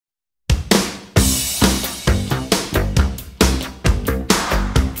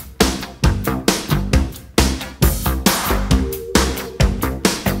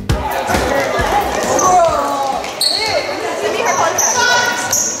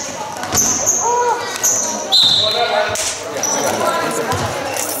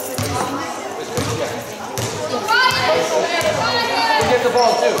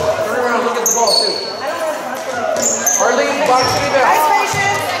ball too. Arlene, Varsity back. Nice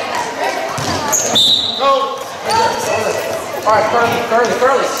patience. Go. All right, Carly.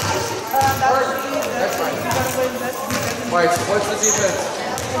 That's fine. Wait, what's the defense?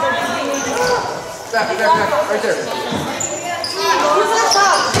 Back, right there. Who's on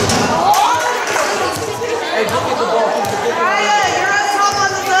top? Hey, look at the ball. Ryan, you're on top on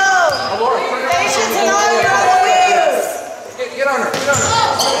the zone. Patience and on, you're on the wings. Get on her.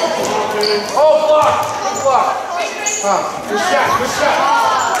 Oh, block. Good shot.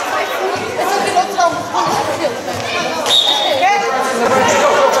 Go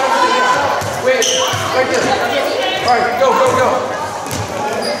back to the end. Wait, right there. All right, go.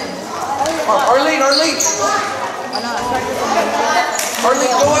 Arlene.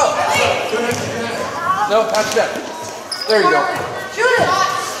 Arlene, go out. No, pass back. There you go. Shoot it.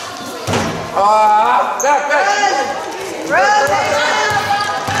 Back. Run.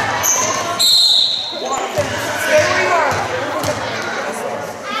 Stay where you are.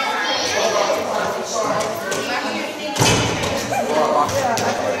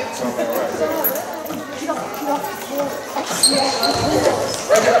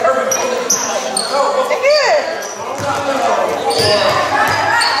 Take it.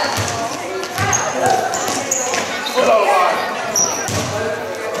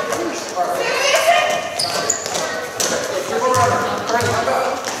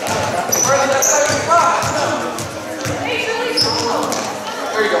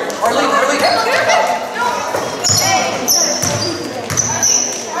 There you go. Arlene.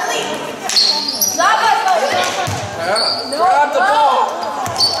 Grab the ball.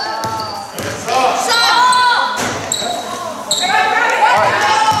 Alright.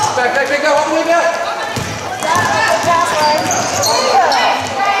 Back, go all the way back.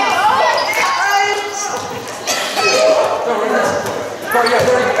 Go, yeah,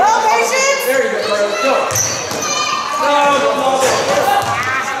 there you go. Go, patience. There you go, Carly. Go.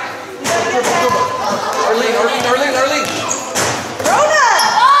 Arlene. Rona.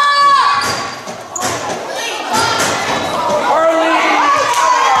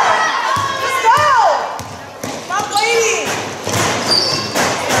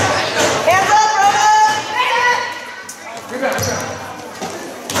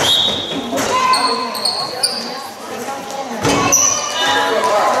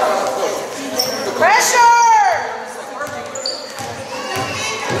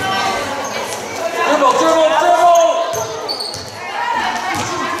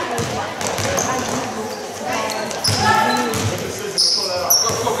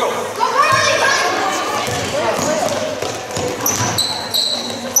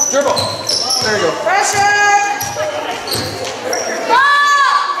 Dribble. There you go. Pressure.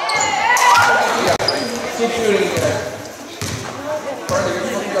 Yeah. Keep shooting it. Carly, you're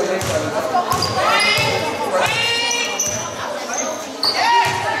supposed to go next time.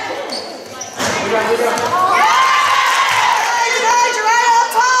 You're right on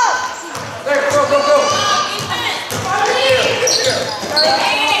top. There, go.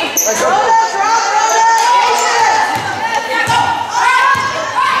 Let's go.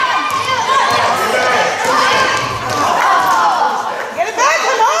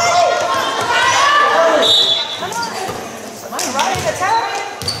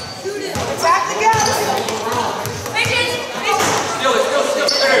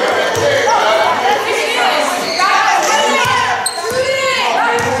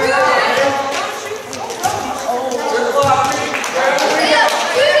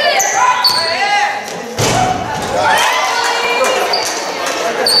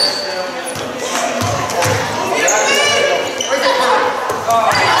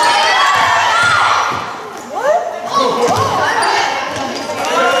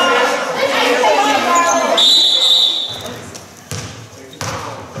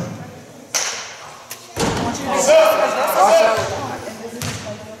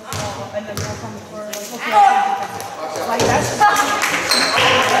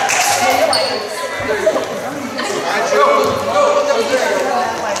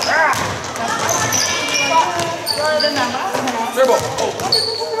 Dribble.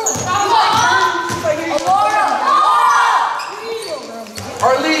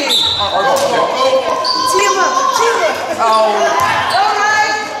 Arlene. Team up. Oh. All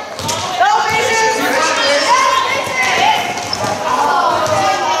right. Go, patience.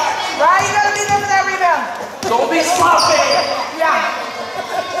 Right, you gotta be there for that rebound. Don't be sloppy.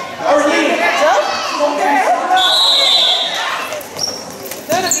 Yeah. Arlene. Jump.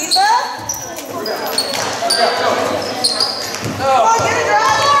 Good, Avisa. Come on, get it, drop.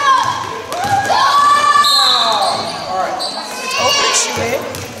 All right. It's open, shoot it.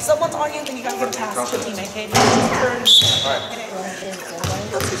 If someone's on you, then you gotta pass to me, Katie.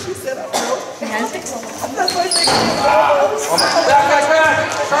 That's what she said. That's why I said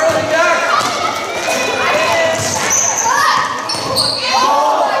Back. Charlie, back.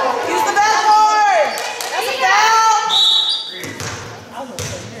 use the backboard. That's a foul.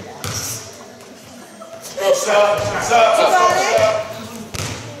 What's up? You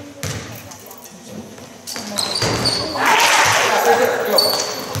got it.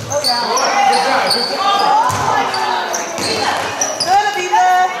 Oh yeah. Good job. Good, Aviva.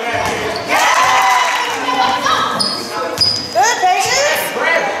 Good, patience.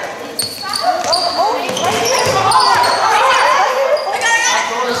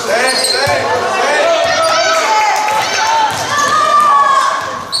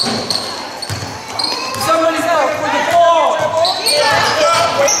 Somebody's out for the ball.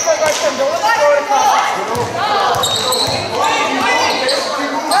 Wait for guys to throw it across.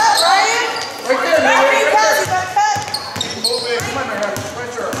 Cut, Ryan. Right there, man. After you Right pass, there. you got cut. Come on, man.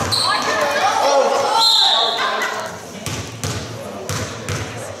 Right there.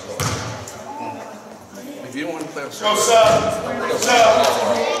 If you don't want to play on Go, sub.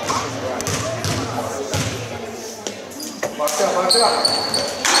 Box out.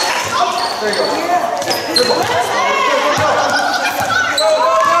 There you go. Good ball.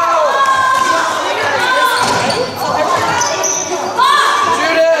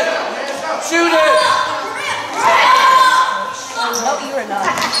 Shoot it! No, you are not.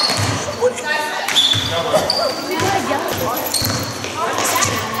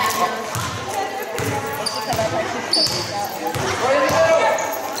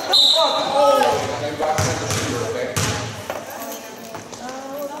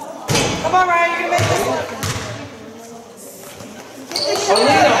 Come on, Ryan, you're gonna make this one.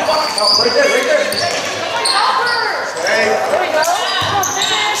 Right there. There we go.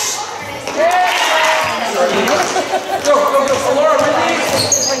 Go, Laura,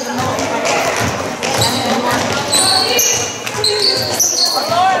 release.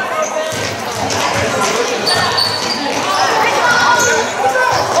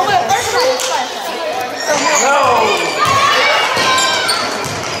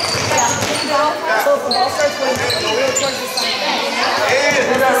 So if the ball starts going towards the side.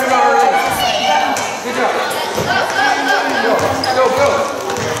 Good job. Go.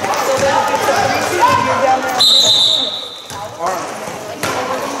 So then if it's a 3-2, you're down there. Arm.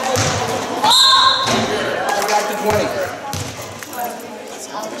 Back to 20.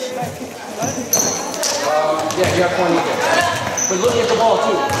 Yeah, you have 20 again. But look at the ball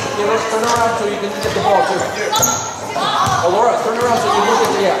too. Okay, let's turn around so you can get the ball too. Oh, Laura, turn around so you look at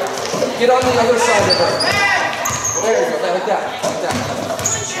the, get on the other side of her. There you go, like that.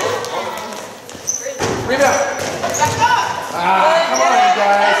 Rebound. Come on, you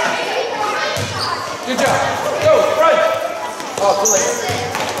guys. Good job. Go, front. Oh, too late.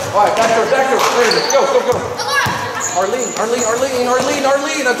 All right, back door. There it is. Go. Arlene.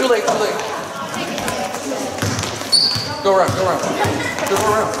 No, too late. Go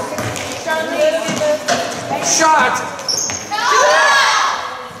around. Shot.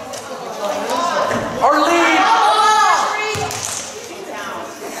 Arlene.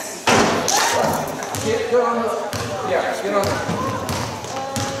 Get on the. Yeah, get on the.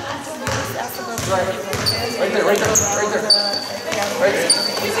 Right there.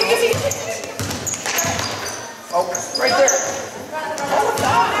 Oh, right there.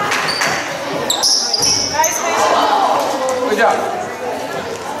 Nice. Good job.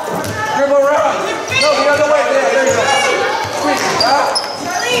 Dribble around. No, the other way. There you go. Squeeze.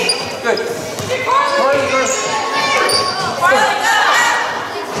 Good.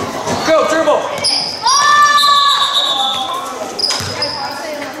 Go, dribble.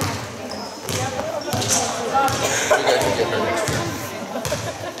 You guys can get her next time.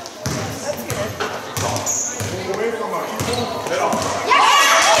 Away from us. Get off.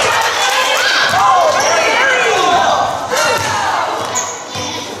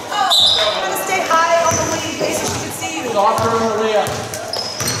 Stay high on the lead base so she can see you. Soccer, Maria.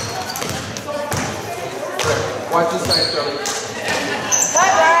 Watch this side, Charlie.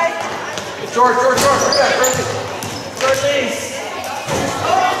 Bye, Bri. George. Release.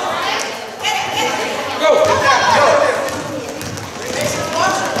 Go.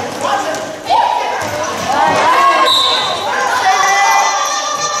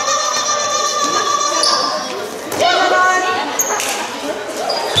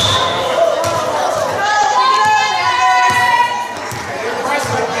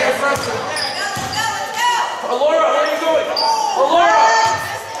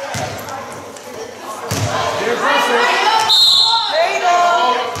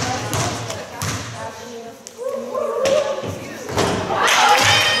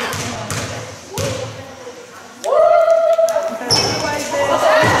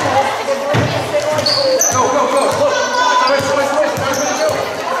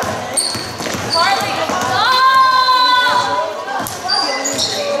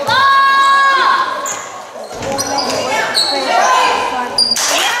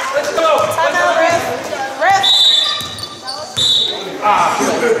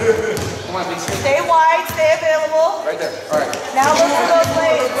 Now look for those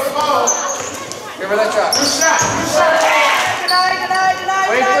lanes. Give her that shot. Good shot. Good shot.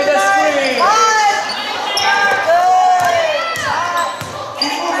 Deny. Wait for the screen. Good.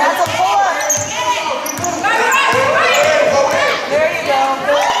 That's a pull-up. There you go.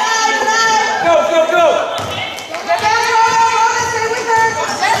 Go. Get back, Rhoda. Stay with her.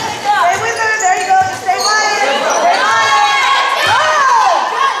 Stay with her. There you go. Just stay by it. Stay by it. Go!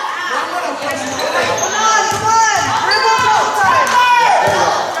 Come on. Dribble a couple times.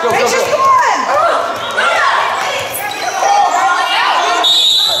 Go. Patience, come on.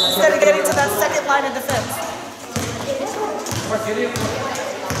 Instead of getting to that second line of defense. Right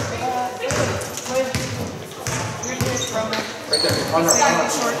there. On her.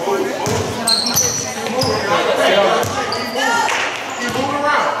 Keep moving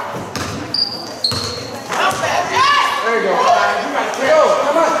around. There you go. Go.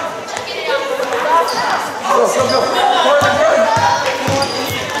 Come on. Go. Corden, run.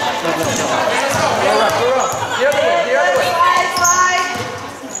 Go up. The other way.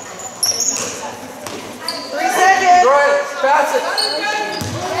 3 seconds. Right. Pass it.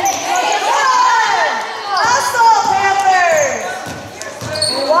 Hustle, Panthers.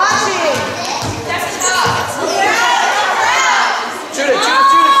 We're watching. Shoot it.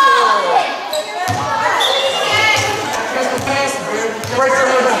 Right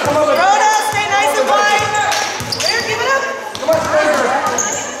there. Come on. Rhoda, stay nice and wide. There, give it up. Come on.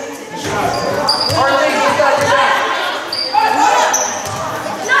 Arlene, you got your back.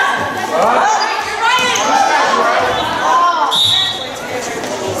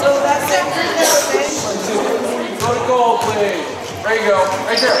 So that's it. Go to goal, please. There you go.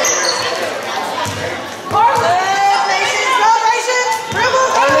 Right there. Patience. Dribble.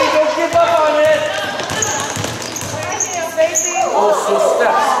 Arlene, don't give up on it. Stacy. Also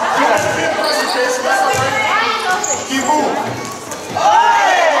steps. Keep moving.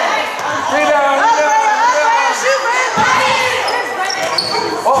 Rebound. Shoot, Brad.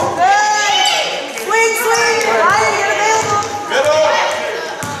 Oh. Swing. Ryan, get available. Get up.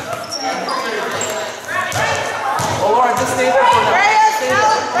 Oh, Lauren, just stay there for now. Reyes,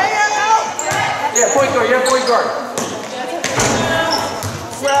 out. Yeah, point guard. You have point guard.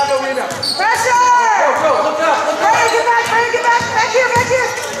 Grab the rebound. Pressure. Go. Look up. Ryan, get back. Back here.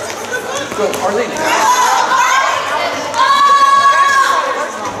 Good. Arlene.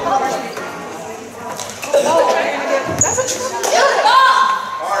 That's a triple.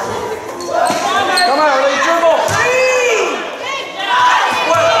 Come on, Arlene. Dribble. 3.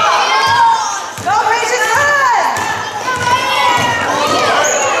 What? Go, Patience, run.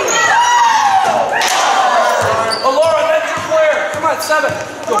 Oh, Laura, that's your player. Come on, 7.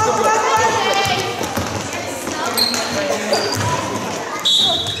 Go.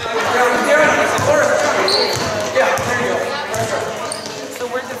 Yeah, there you go. So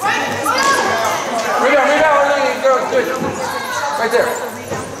we're defending this. Rebound, Arlene. Go, good. Right there.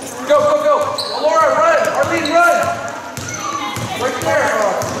 Go. Laura, run. Arlene, run. Right there.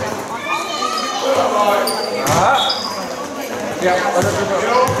 Yeah, let her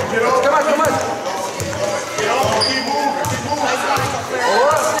go. Get up. Come on. Keep moving.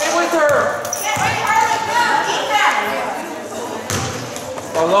 Laura, stay with her.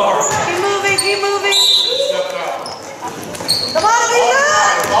 Oh, Laura. Keep moving. Step out. Come on, be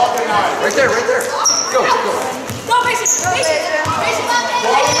good. Ball denied. Right there. Go. Go, Patience.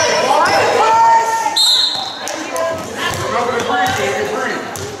 Remember to breathe, baby. Breathe.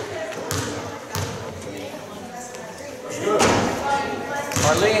 That's good.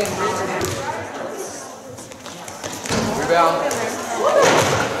 Arlene. Rebound.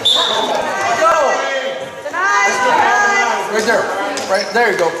 Go. Tonight. Right there. Right there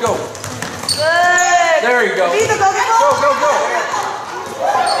you go. Go. Good. There you go. Either go. Go.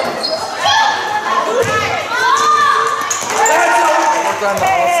 That's all. We're done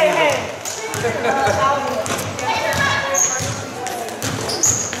now. Let's see it.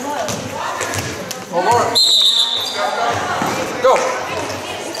 Oh, Laura. Go.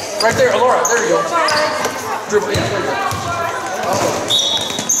 Right there, Laura. There you go. Dribble. Yeah, there you go.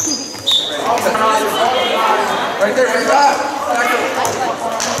 Right there. Right there.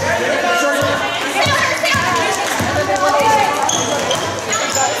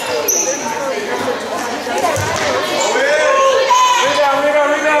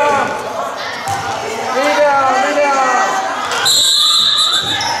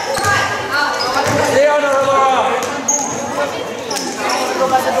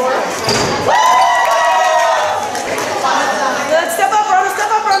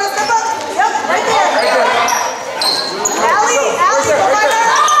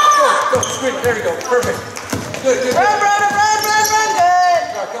 There we go. Perfect. Good. Run.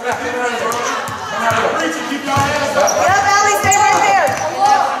 Come back, get around here. Come out here. Reach and keep your hands up. Yep, Allie, stay right there.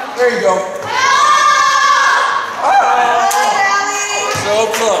 There you go. Good, Allie. So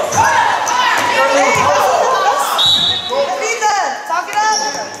close. There you go. Pizza, talk it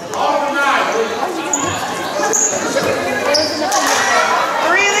up. All the nine.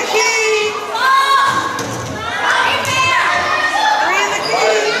 3 in the key. 3 in the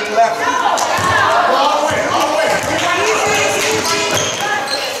key. All the way, all the way.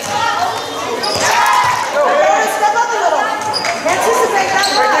 Step up a little. Anticipate that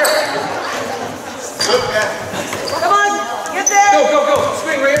Right one. there. Good, man. Come on, get there. Go, go, go.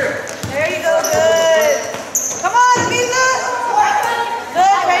 Swing right here. There you go, good. Come on, Pizza.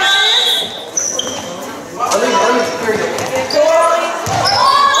 Good, patience. There you go. Go, Allie.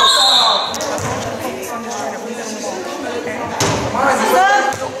 Come on, you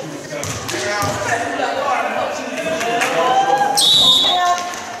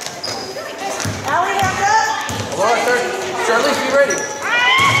Allie, hands up. Laura, Charlize, be ready.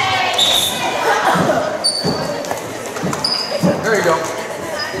 There you go.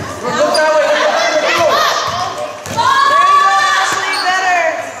 Look that way. There you go, Ashley, better.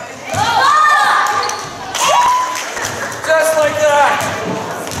 Just like that.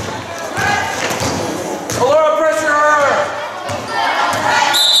 Laura, press your arm.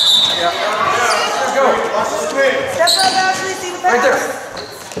 Yeah. Let's go. Watch the swing. Step up, Ashley, see the pass. Right there.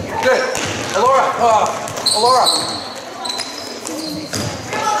 Good. Laura. Laura.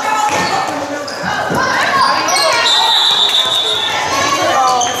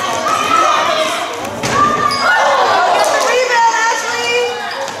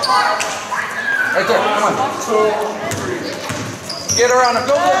 Right there, come on. Get around him.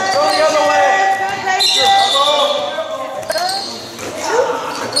 Go the other way.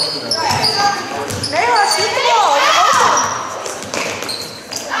 Nayla, shoot the ball.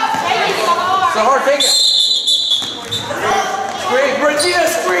 So hard, take it. Screen, Regina,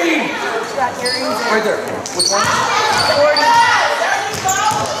 screen. Right there. Which one?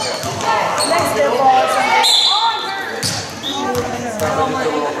 Next their ball.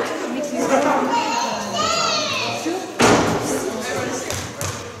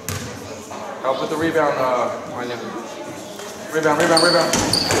 Help with the rebound, Anya. Rebound.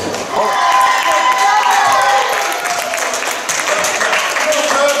 Oh.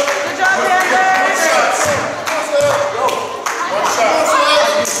 Good job, Panther. One shot.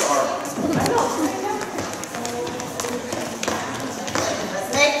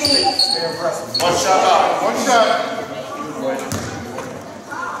 One shot out. One shot.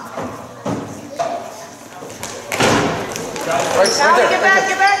 Right there. Get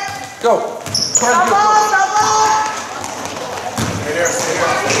back. Go. Stop ball. Stay there, stay there.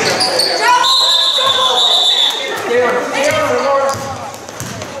 Stay on her, Laura.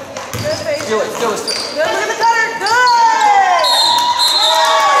 Good, patience. Steal it. Good, look at the cutter. Good.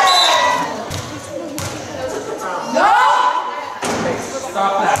 No. Hey,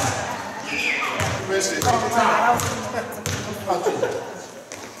 stop that. You missed it. Take your time.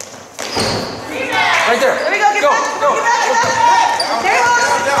 Right there. There we go. Get back. Go. Get back. There you go.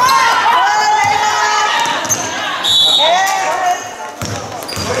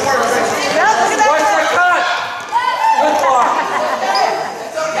 Watch that cut. Good block.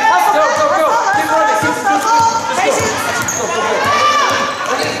 Go. Keep running. Just go.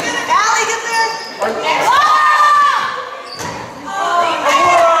 Allie, get there.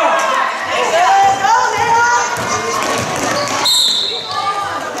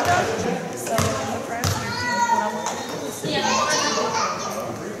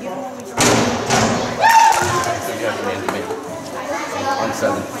 On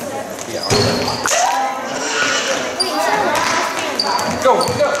 7. Yeah, on 7. Go.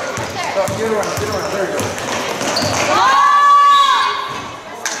 Get around. There you go.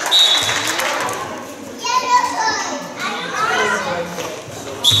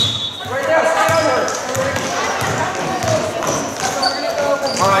 Right now, stay on her.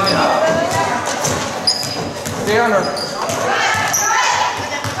 Anya. Stay on her.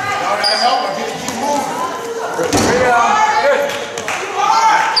 Y'all gotta help her. Keep moving. Good.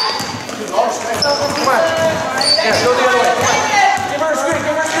 Come on. Yeah, go the other way. Come on. Give her a screen.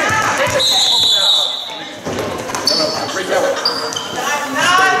 Take it. Right that way.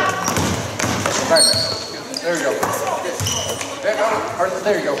 Right. There you go.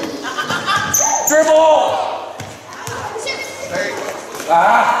 There you go. Dribble!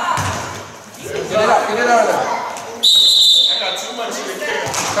 Get it out of there. I got too much in the camp.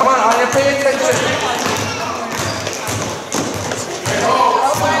 Come on, Anya, pay attention.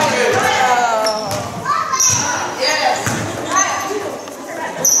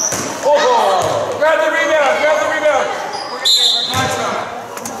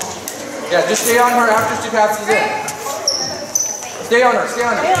 just stay on her after she passes in. Stay on her, stay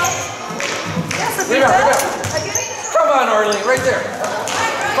on her. Rebound, rebound. Come on, Arlene, right there.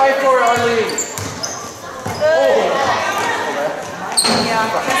 Fight for it, Arlene. Oh. Yeah.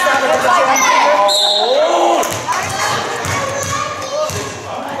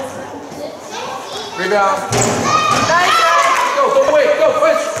 Rebound. Go, don't wait, go,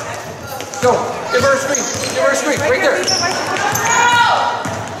 push. Go, give her a screen, right there.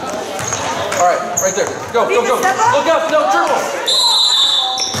 All right, right there. Go, go, go. Look up, no, dribble.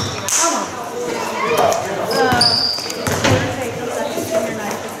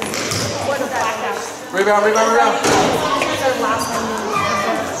 Rebound, rebound, rebound.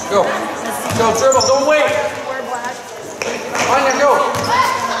 Go, go, dribble, don't wait. Anya, go.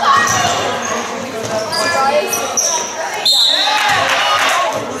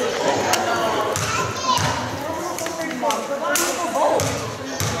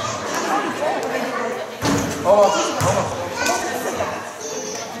 Hold on, hold on.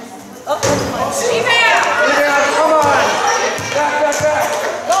 Rebound, come on. Back, back, back.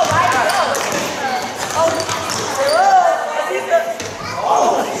 Go, right, go. Oh,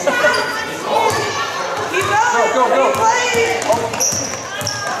 keep going. Go, go, go. Oh.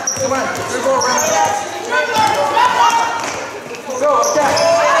 Come on, dribble around. Go, attack.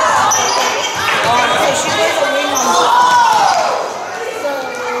 Okay, she plays a wing on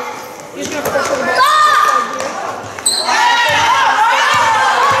he's going to push her back.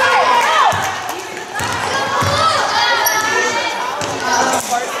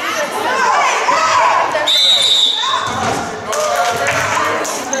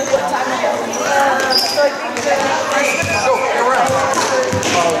 Go, get around.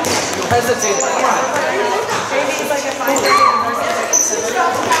 You hesitated. Come on. Maybe it's like a 5-second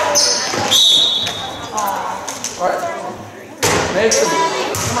All right. Make the